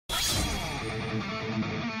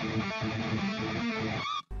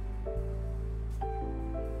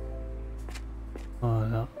Oh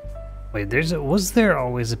no. Wait, was there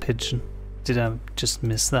always a pigeon? Did I just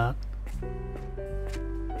miss that?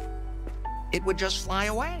 It would just fly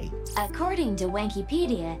away. According to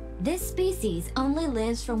Wikipedia, this species only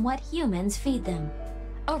lives from what humans feed them.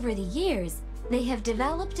 Over the years, they have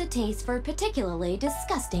developed a taste for particularly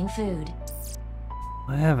disgusting food.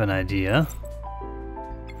 I have an idea.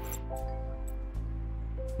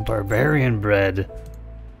 Barbarian bread.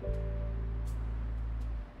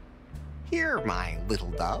 Here, my little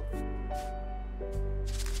dove.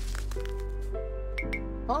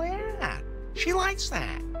 Oh yeah, she likes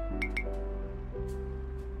that.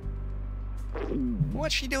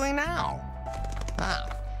 What's she doing now?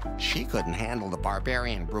 Ah, she couldn't handle the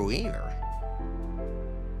barbarian brew either.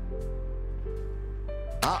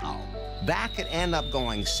 Uh-oh, that could end up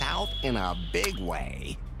going south in a big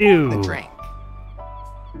way. Ew. The drink.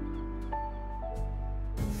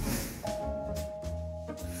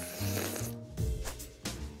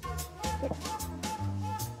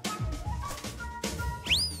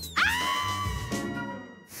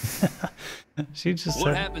 She just What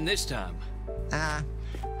said, happened this time?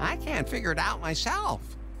 I can't figure it out myself.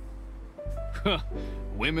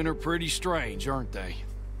 Women are pretty strange, aren't they?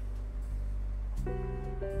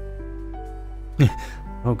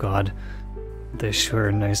 oh god. They sure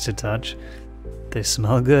are nice to touch. They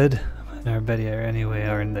smell good. And I bet you are anyway,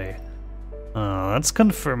 aren't they? Let's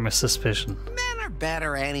confirm a suspicion. Men are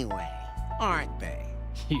better anyway, aren't they?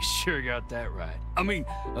 You sure got that right. I mean,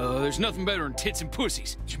 there's nothing better than tits and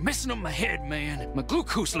pussies. You're messing up my head, man. My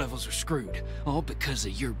glucose levels are screwed. All because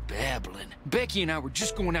of your babbling. Becky and I were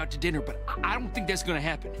just going out to dinner, but I don't think that's gonna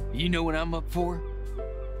happen. You know what I'm up for?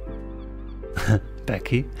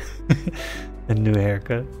 Becky? A new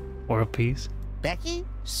haircut? World peace? Becky?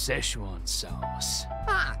 Szechuan sauce.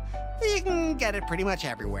 Ah, you can get it pretty much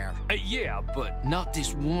everywhere. Yeah, but not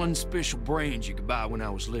this one special brand you could buy when I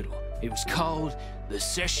was little. It was called the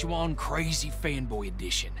Szechuan Crazy Fanboy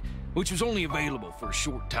Edition, which was only available for a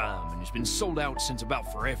short time and has been sold out since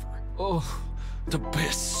about forever. Oh, the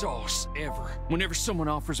best sauce ever. Whenever someone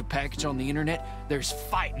offers a package on the internet, there's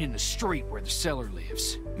fighting in the street where the seller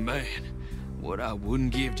lives. Man, what I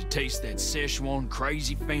wouldn't give to taste that Szechuan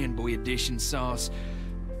Crazy Fanboy Edition sauce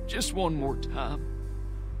just one more time.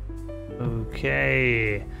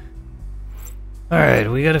 Okay.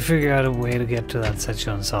 Alright, we gotta figure out a way to get to that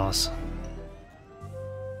Szechuan sauce.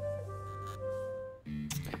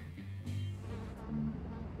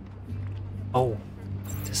 Oh,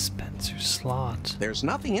 dispenser slot. There's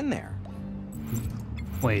nothing in there.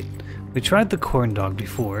 Wait, we tried the corn dog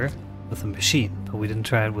before with a machine, but we didn't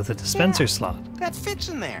try it with a dispenser slot. That fits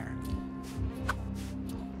in there.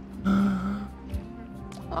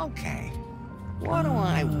 Okay. What do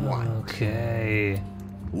I want? Okay.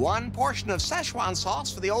 One portion of Szechuan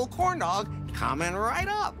sauce for the old corn dog, coming right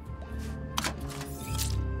up.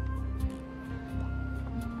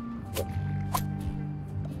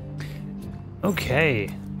 Okay.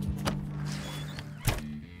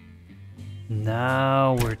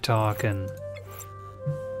 Now we're talking.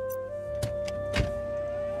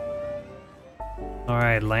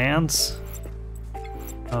 Alright, Lance.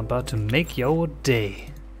 I'm about to make your day.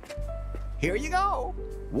 Here you go.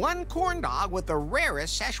 One corn dog with the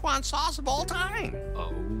rarest Szechuan sauce of all time.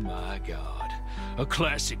 Oh my god. A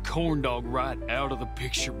classic corn dog right out of the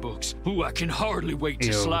picture books. Ooh, I can hardly wait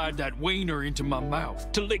to slide that wiener into my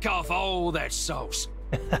mouth to lick off all that sauce.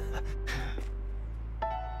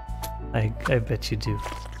 I bet you do.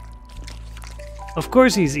 Of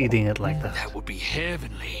course he's eating it like that. That would be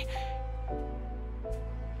heavenly.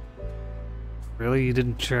 Really? You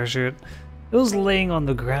didn't treasure it? It was laying on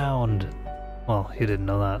the ground. Well, you didn't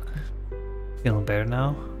know that. Feeling better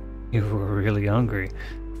now? You were really hungry.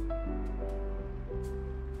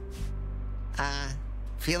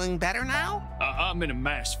 Feeling better now? I'm in a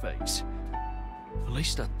mass phase. At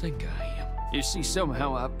least I think I am. You see,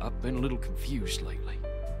 somehow I've been a little confused lately.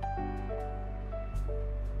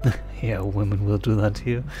 Yeah, women will do that to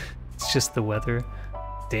you. It's just the weather.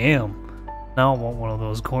 Damn. Now I want one of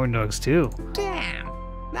those corn dogs too. Damn.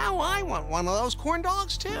 Now I want one of those corn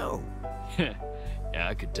dogs too. Yeah,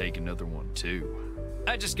 I could take another one too.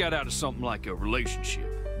 I just got out of something like a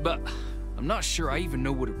relationship, but I'm not sure I even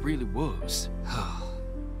know what it really was.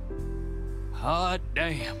 Hot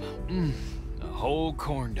damn. A whole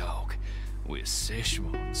corn dog with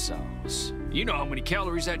Szechuan sauce. You know how many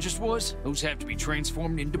calories that just was? Those have to be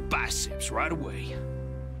transformed into biceps right away.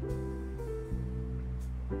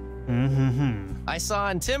 I saw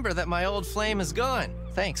on Timber that my old flame is gone.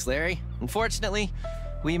 Thanks, Larry. Unfortunately,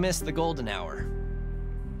 we missed the golden hour.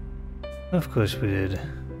 Of course we did.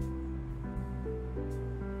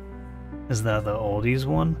 Is that the oldies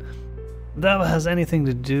one? That has anything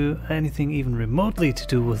even remotely to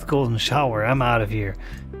do with Golden Shower, I'm out of here.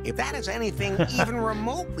 If that has anything even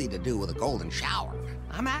remotely to do with a golden shower,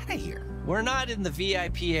 I'm out of here. We're not in the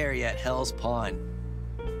VIP area at Hell's Pond.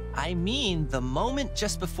 I mean, the moment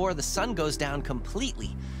just before the sun goes down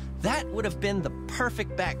completely. That would have been the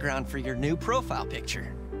perfect background for your new profile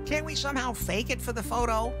picture. Can't we somehow fake it for the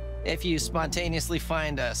photo? If you spontaneously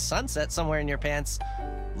find a sunset somewhere in your pants,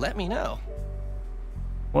 let me know.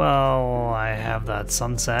 Well, I have that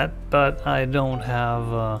sunset, but I don't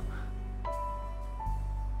have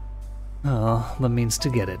the means to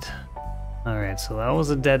get it. Alright, so that was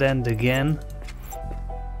a dead end again.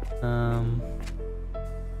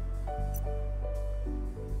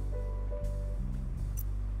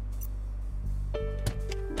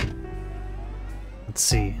 Let's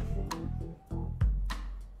see.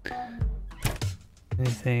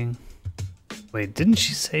 Anything? Wait, didn't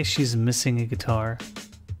she say she's missing a guitar?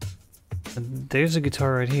 There's a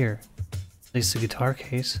guitar right here. At least a guitar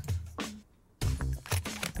case.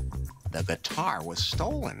 The guitar was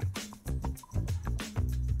stolen.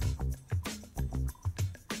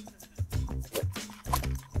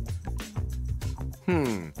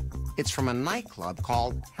 It's from a nightclub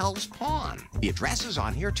called Hell's Pond. The address is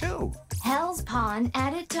on here too. Hell's Pond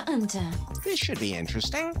added to Unta. This should be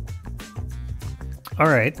interesting. All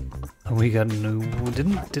right, we got a new.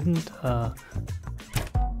 Didn't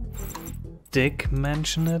Dick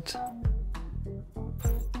mention it?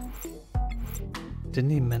 Didn't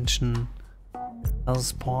he mention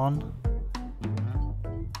Hell's Pond?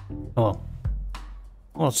 Oh, well,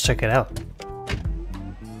 let's check it out.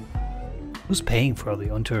 Who's paying for all the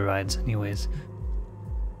Unta rides, anyways?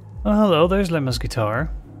 Oh, hello, there's Lemma's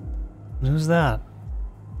guitar. And who's that?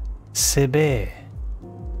 Sebe.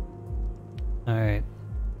 Alright.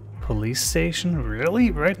 Police station?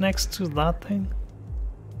 Really? Right next to that thing?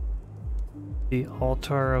 The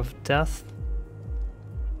altar of death?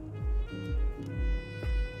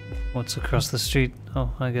 What's across the street?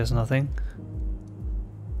 Oh, I guess nothing.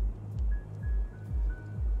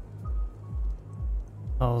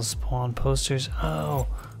 All spawn posters. Oh,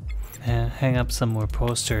 hang up some more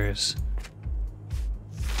posters.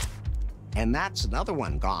 And that's another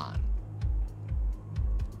one gone.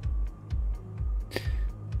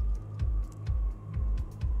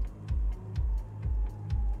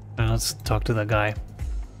 Let's talk to that guy.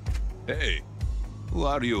 Hey, who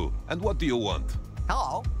are you and what do you want?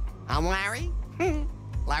 Hello, I'm Larry.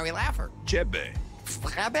 Larry Laffer. Chebe.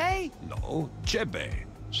 Frabe? No, Chebe.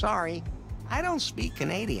 Sorry, I don't speak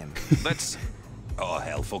Canadian. That's... Oh,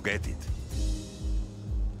 hell, forget it.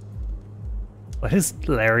 Why does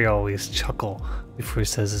Larry always chuckle before he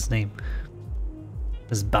says his name?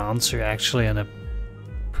 Is bouncer actually an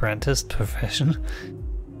apprentice profession?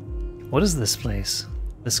 What is this place?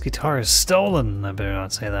 This guitar is stolen! I better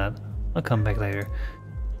not say that. I'll come back later.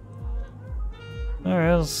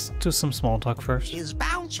 Alright, let's do some small talk first. Is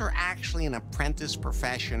bouncer actually an apprentice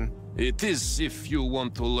profession? It is if you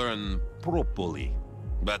want to learn properly.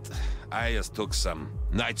 But I just took some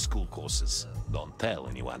night school courses. Don't tell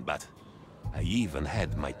anyone, but I even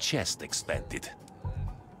had my chest expanded.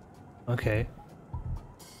 Okay.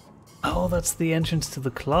 Oh, that's the entrance to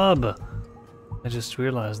the club! I just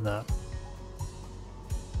realized that.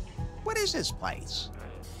 What is this place?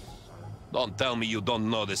 Don't tell me you don't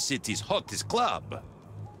know the city's hottest club.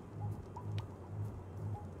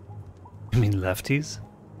 You mean lefties?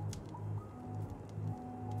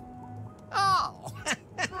 Oh,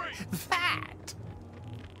 that!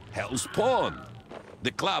 Hell's Pond,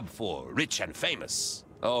 the club for rich and famous.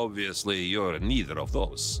 Obviously, you're neither of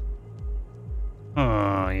those.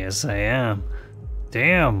 Oh, yes I am.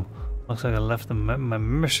 Damn! Looks like I left my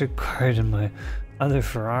membership card in my other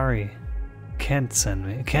Ferrari. Ken sent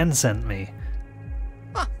me.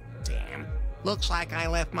 Huh, damn. Looks like I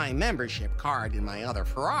left my membership card in my other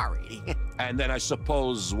Ferrari. And then I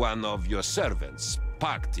suppose one of your servants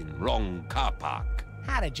parked in wrong car park.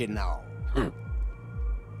 How did you know?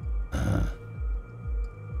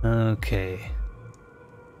 Okay.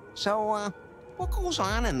 So, what goes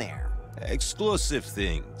on in there? Exclusive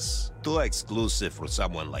things. Too exclusive for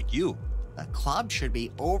someone like you. The club should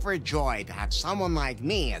be overjoyed to have someone like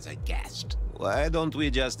me as a guest. Why don't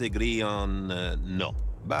we just agree on no?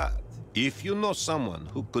 But if you know someone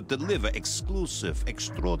who could deliver exclusive,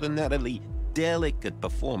 extraordinarily delicate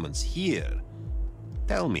performance here,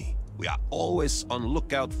 tell me. We are always on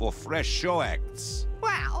lookout for fresh show acts.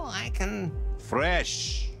 Well, I can...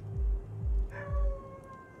 Fresh.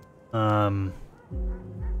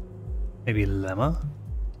 Maybe Lemma?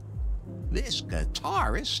 This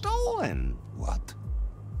guitar is stolen. What?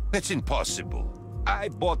 That's impossible. I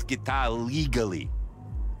bought guitar legally.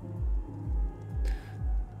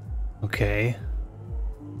 Okay.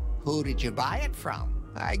 Who did you buy it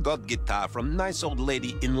from? I got guitar from nice old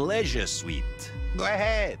lady in Leisure Suite. Go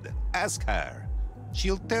ahead, ask her.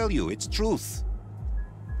 She'll tell you it's truth.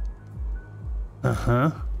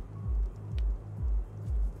 Uh-huh.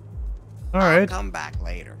 I'll Alright, come back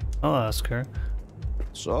later. I'll ask her.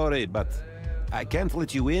 Sorry, but I can't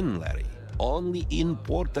let you in, Larry. Only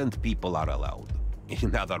important people are allowed.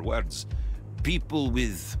 In other words, people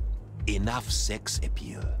with enough sex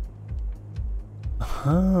appeal.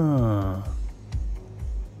 Huh.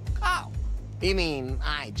 Oh, you mean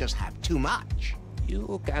I just have too much?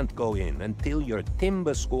 You can't go in until your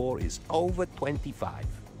timber score is over 25.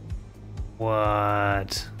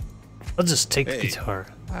 What? I'll just take the Hey. guitar.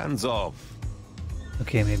 Hands off.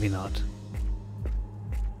 Okay, maybe not.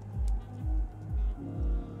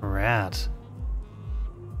 Rat.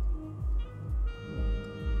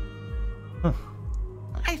 Huh.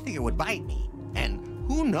 I think it would bite me. And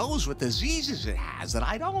who knows what diseases it has that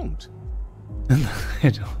I don't? I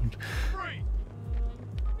don't.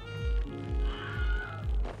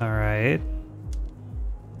 Alright.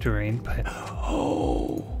 Drain pipe.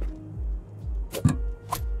 Oh!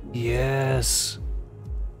 Yes!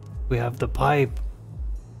 We have the pipe.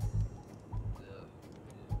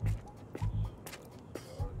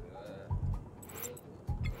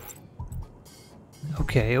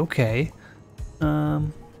 Okay, okay.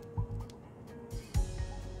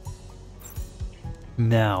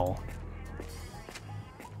 Now.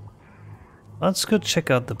 Let's go check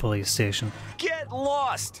out the police station. Get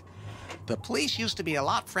lost! The police used to be a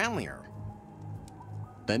lot friendlier.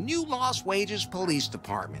 The new Lost Wages Police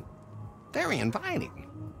Department. Very inviting.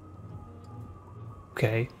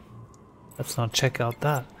 Okay. Let's not check out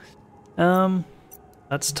that.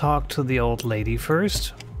 Let's talk to the old lady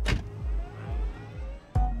first.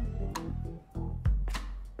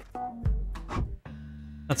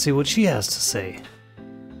 Let's see what she has to say.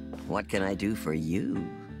 What can I do for you?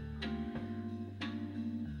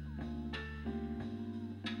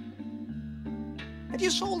 Have you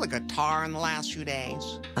sold a guitar in the last few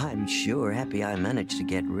days? I'm sure happy I managed to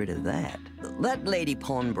get rid of that. That lady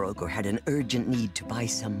pawnbroker had an urgent need to buy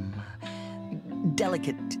some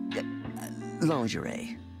delicate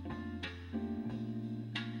lingerie.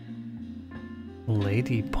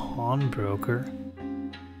 Lady pawnbroker.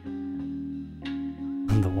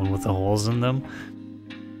 The one with the holes in them.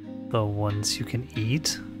 The ones you can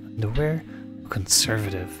eat. Underwear.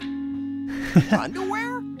 Conservative.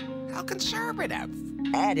 Underwear? How conservative.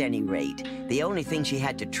 At any rate, the only thing she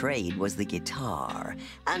had to trade was the guitar,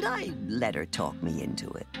 and I let her talk me into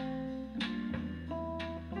it.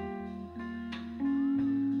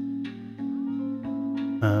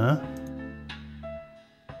 Huh?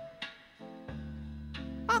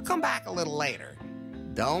 I'll come back a little later.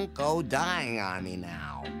 Don't go dying on me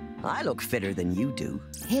now. I look fitter than you do.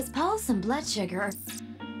 His pulse and blood sugar.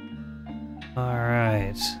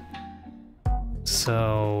 Alright.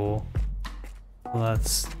 So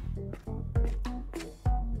let's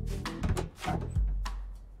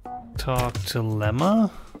talk to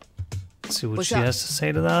Lemma. See what What's she up? has to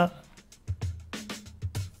say to that.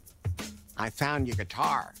 I found your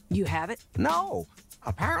guitar. You have it? No.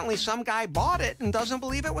 Apparently some guy bought it and doesn't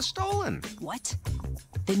believe it was stolen. What?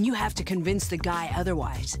 Then you have to convince the guy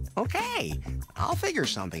otherwise. Okay, I'll figure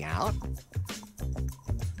something out.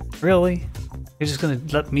 Really? You're just gonna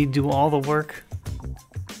let me do all the work?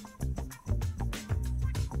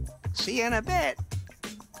 See you in a bit.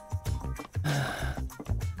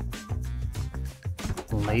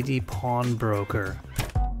 Lady pawnbroker.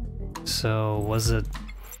 So was it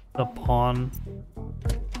the pawn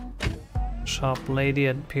shop lady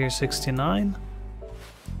at Pier 69?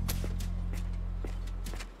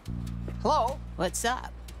 Hello? What's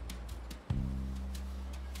up?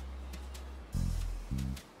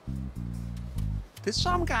 Did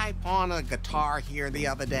some guy pawn a guitar here the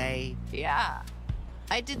other day? Yeah,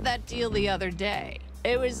 I did that deal the other day.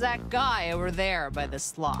 It was that guy over there by the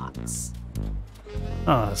slots.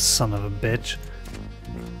 Oh, son of a bitch.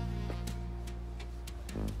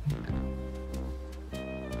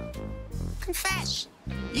 Confess.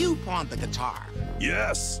 You pawned the guitar.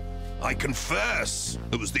 Yes, I confess.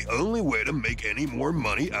 It was the only way to make any more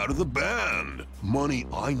money out of the band. Money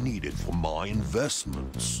I needed for my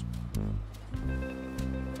investments.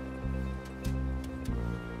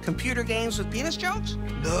 Computer games with penis jokes?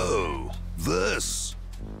 No, this.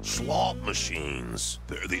 Slot machines.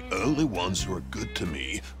 They're the only ones who are good to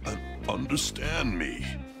me and understand me.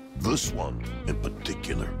 This one, in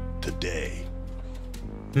particular. today.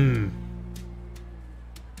 Hmm.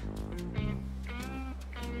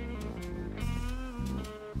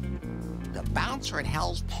 The bouncer at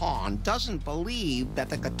Hell's Pond doesn't believe that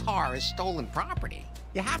the guitar is stolen property.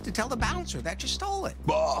 You have to tell the bouncer that you stole it.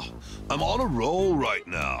 Bah, I'm on a roll right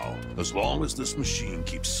now. As long as this machine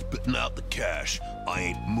keeps spitting out the cash, I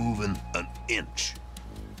ain't moving an inch.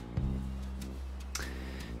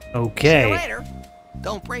 Okay. See you later.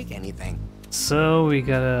 Don't break anything. So we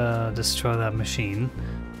gotta destroy that machine.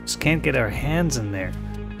 Just can't get our hands in there.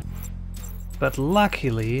 But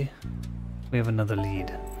luckily, we have another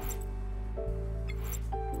lead.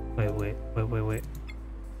 Wait.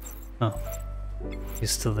 Oh. He's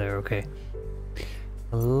still there, okay.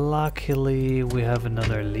 Luckily, we have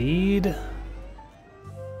another lead.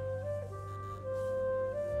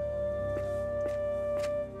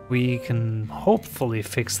 We can hopefully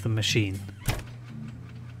fix the machine.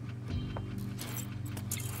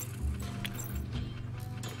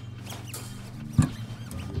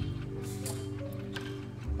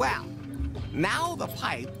 Well, now the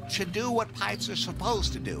pipe should do what pipes are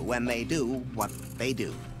supposed to do when they do what they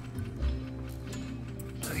do.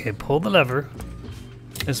 Okay, pull the lever.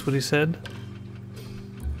 That's what he said.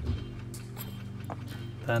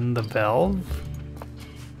 Then the valve.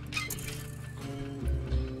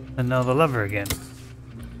 And now the lever again.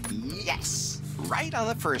 Yes! Right on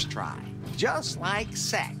the first try. Just like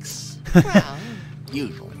sex. Well,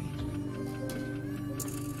 usually.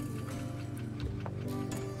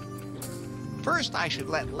 First, I should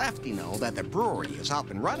let Lefty know that the brewery is up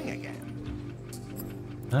and running again.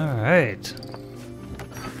 Alright.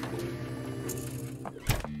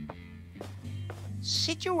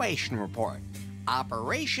 Situation report.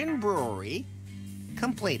 Operation Brewery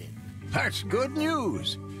completed. That's good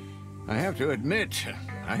news. I have to admit,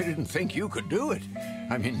 I didn't think you could do it.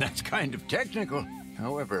 I mean, that's kind of technical.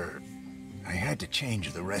 However, I had to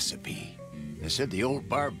change the recipe. They said the old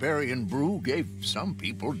barbarian brew gave some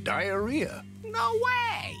people diarrhea. No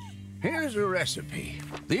way! Here's a recipe.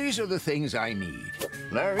 These are the things I need.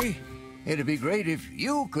 Larry, it'd be great if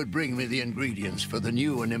you could bring me the ingredients for the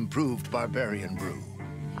new and improved barbarian brew.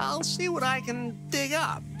 I'll see what I can dig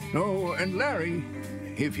up. Oh, and Larry,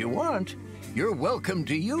 if you want, you're welcome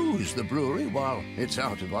to use the brewery while it's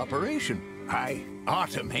out of operation. I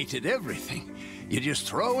automated everything. You just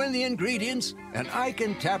throw in the ingredients, and I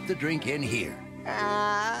can tap the drink in here.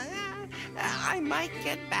 I might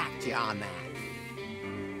get back to you on that.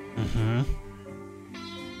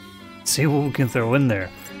 See what we can throw in there.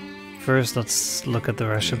 First, let's look at the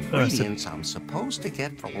recipe. Ingredients I'm supposed to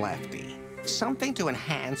get for Lefty. Something to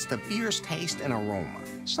enhance the beer's taste and aroma.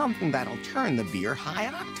 Something that'll turn the beer high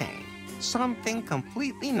octane. Something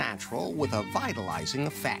completely natural with a vitalizing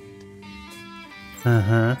effect.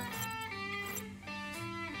 High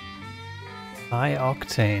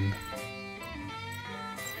octane.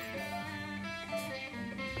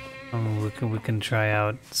 Oh, we can try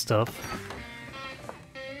out stuff.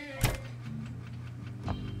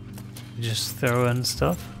 Just throw in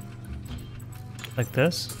stuff like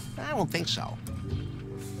this. I don't think so.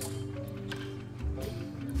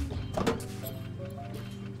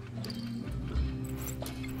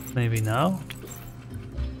 Maybe now.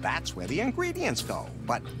 That's where the ingredients go,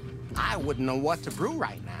 but I wouldn't know what to brew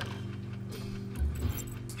right now.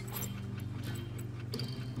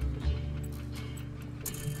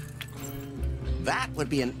 That would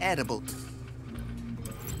be an edible.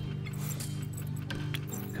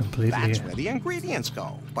 Completely. That's where the ingredients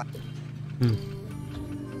go, but.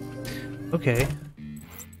 Okay.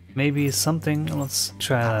 Maybe something. Let's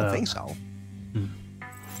try that out. I don't think so.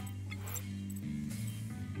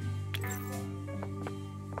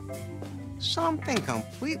 Something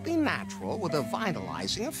completely natural with a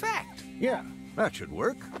vitalizing effect. Yeah, that should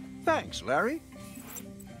work. Thanks, Larry.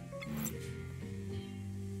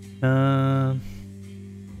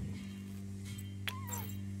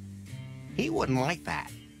 He wouldn't like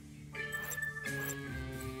that.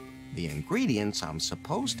 The ingredients I'm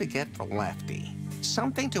supposed to get for Lefty.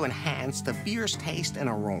 Something to enhance the beer's taste and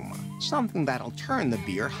aroma. Something that'll turn the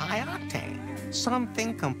beer high octane.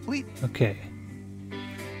 Something complete. Okay.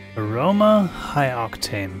 Aroma, high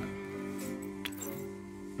octane.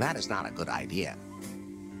 That is not a good idea.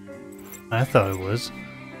 I thought it was.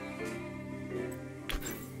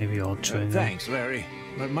 Maybe I'll try that. Thanks, Larry,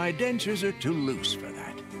 but my dentures are too loose for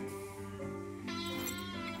that.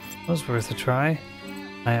 Was worth a try.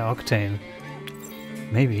 High octane.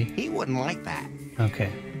 Maybe. He wouldn't like that.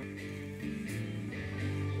 Okay.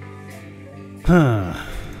 Huh.